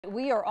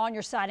We are on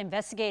your side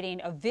investigating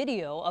a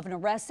video of an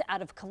arrest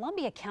out of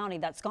Columbia County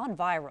that's gone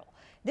viral.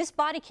 This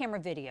body camera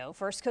video,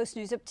 First Coast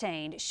News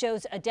obtained,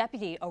 shows a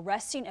deputy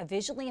arresting a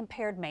visually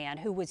impaired man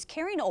who was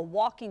carrying a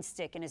walking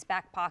stick in his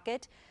back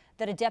pocket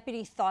that a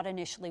deputy thought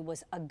initially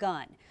was a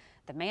gun.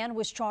 The man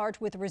was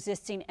charged with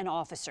resisting an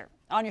officer.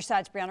 On your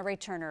side's Brianna Ray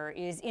Turner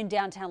is in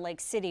downtown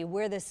Lake City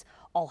where this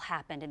all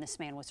happened and this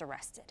man was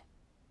arrested.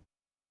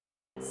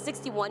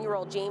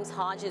 61-year-old James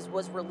Hodges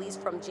was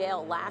released from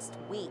jail last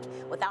week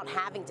without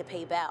having to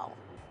pay bail.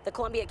 The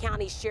Columbia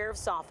County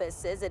Sheriff's Office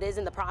says it is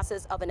in the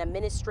process of an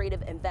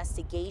administrative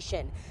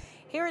investigation.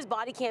 Here is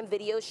body cam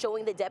video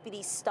showing the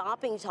deputy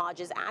stopping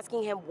Hodges,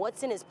 asking him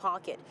what's in his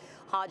pocket.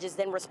 Hodges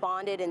then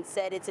responded and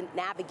said it's a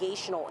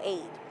navigational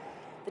aid.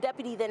 The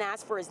deputy then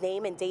asked for his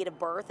name and date of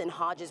birth, and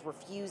Hodges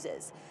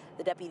refuses.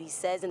 The deputy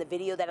says in the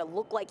video that it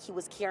looked like he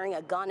was carrying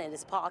a gun in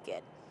his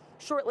pocket.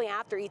 Shortly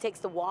after, he takes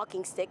the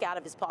walking stick out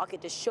of his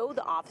pocket to show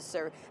the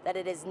officer that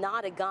it is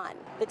not a gun.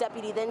 The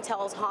deputy then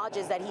tells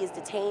Hodges that he is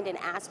detained and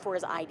asks for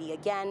his ID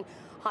again.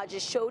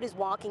 Hodges showed his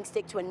walking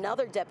stick to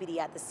another deputy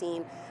at the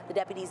scene. The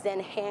deputies then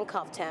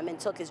handcuffed him and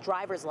took his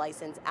driver's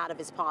license out of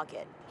his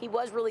pocket. He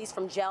was released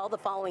from jail the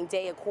following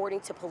day, according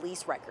to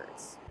police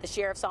records. The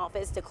sheriff's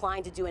office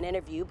declined to do an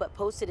interview, but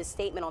posted a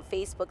statement on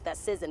Facebook that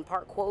says in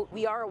part, quote,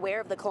 "We are aware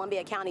of the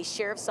Columbia County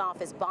Sheriff's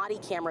Office body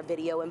camera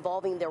video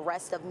involving the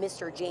arrest of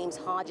Mr. James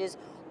Hodges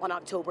on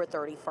October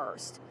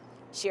 31st.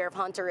 Sheriff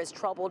Hunter is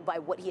troubled by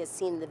what he has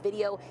seen in the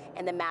video,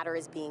 and the matter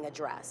is being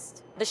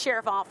addressed." The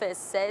sheriff's office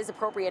says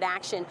appropriate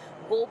action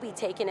will be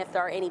taken if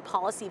there are any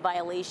policy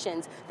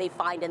violations they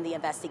find in the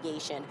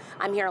investigation.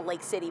 I'm here in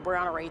Lake City.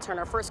 Brianna Ray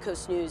Turner, First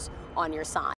Coast News, on your side.